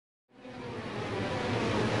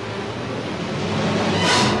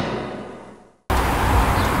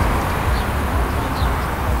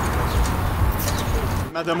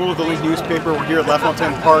Demo of the Link newspaper. We're here at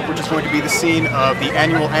LaFontaine Park, which is going to be the scene of the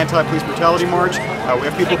annual anti-police brutality march. We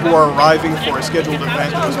have people who are arriving for a scheduled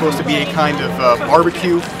event that was supposed to be a kind of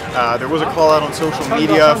barbecue. There was a call out on social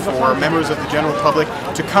media for members of the general public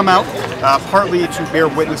to come out, partly to bear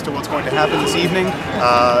witness to what's going to happen this evening.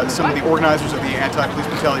 Some of the organizers of the anti-police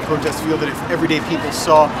brutality protest feel that if everyday people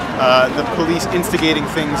saw the police instigating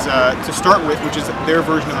things to start with, which is their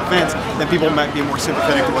version of events, then people might be more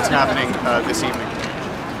sympathetic to what's happening this evening.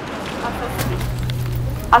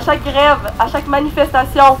 À chaque grève, à chaque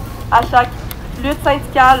manifestation, à chaque lutte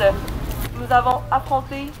syndicale, nous avons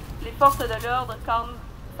affronté les forces de l'ordre car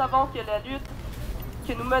nous savons que la lutte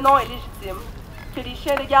que nous menons est légitime, que les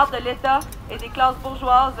chiens de garde de l'État et des classes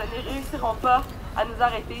bourgeoises ne réussiront pas à nous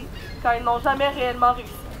arrêter car ils n'ont jamais réellement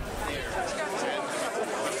réussi.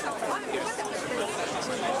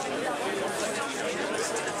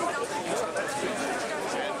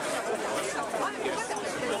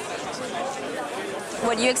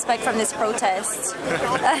 What do you expect from this protest?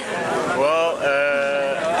 Well,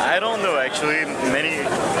 I don't know actually.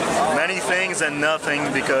 Many things and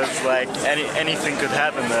nothing, because like anything could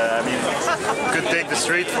happen. I mean, could take the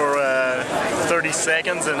street for 30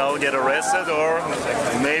 seconds and I'll get arrested, or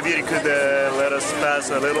maybe it could let us pass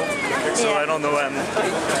a little. So I don't know.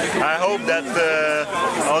 I hope that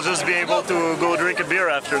I'll just be able to go drink a beer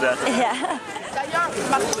after that. Yeah.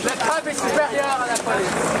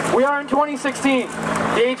 We are in 2016,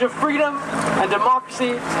 the age of freedom and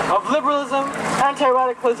democracy, of liberalism,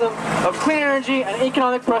 anti-radicalism, of clean energy and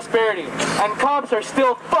economic prosperity, and cops are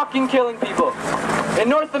still fucking killing people. In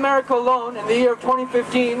North America alone, in the year of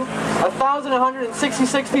 2015,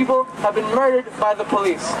 1,166 people have been murdered by the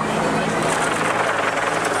police.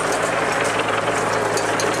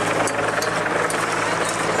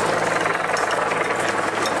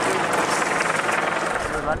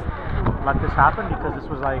 Let this happen, because this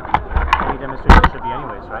was like any demonstration should be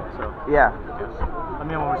anyways, right? So yeah. Let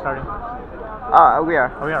me know when we're starting. We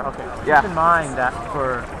are. Oh, we are. Okay. Yeah. Keep in mind that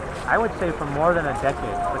for, I would say, for more than a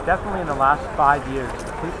decade, but definitely in the last 5 years,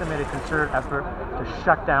 the police have made a concerted effort to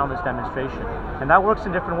shut down this demonstration, and that works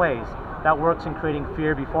in different ways. That works in creating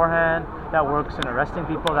fear beforehand. That works in arresting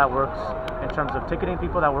people. That works in terms of ticketing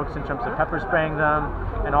people. That works in terms of pepper spraying them,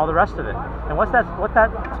 and all the rest of it. And what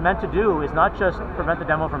that's meant to do is not just prevent the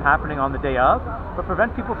demo from happening on the day of, but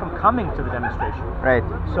prevent people from coming to the demonstration. Right.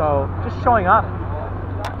 So just showing up,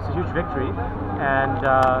 it's a huge victory, and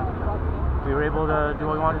we were able to do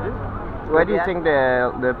what we wanted to do. Where do you think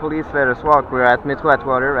the police let us walk? We're at Metro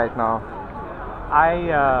Atwater right now.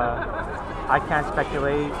 I can't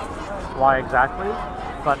speculate why exactly,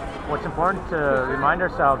 but what's important to remind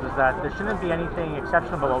ourselves is that there shouldn't be anything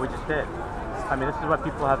exceptional about what we just did. I mean, this is what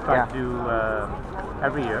people have tried to do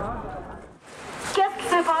every year. Qu'est-ce qui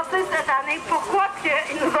s'est passé cette année? Pourquoi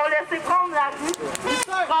ils nous ont laissé prendre la rue?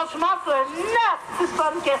 Franchement, c'est une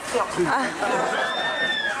bonne question.